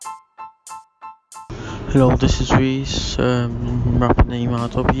Hello, this is Reese, rapper name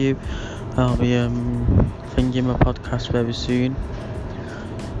RW. I'll be thinking my podcast very soon.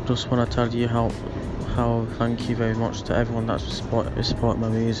 Just want to tell you how thank you very much to everyone that's support my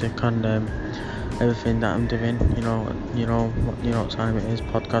music and everything that I'm doing. You know what time it is.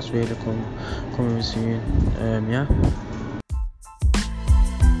 Podcast really coming soon. Yeah.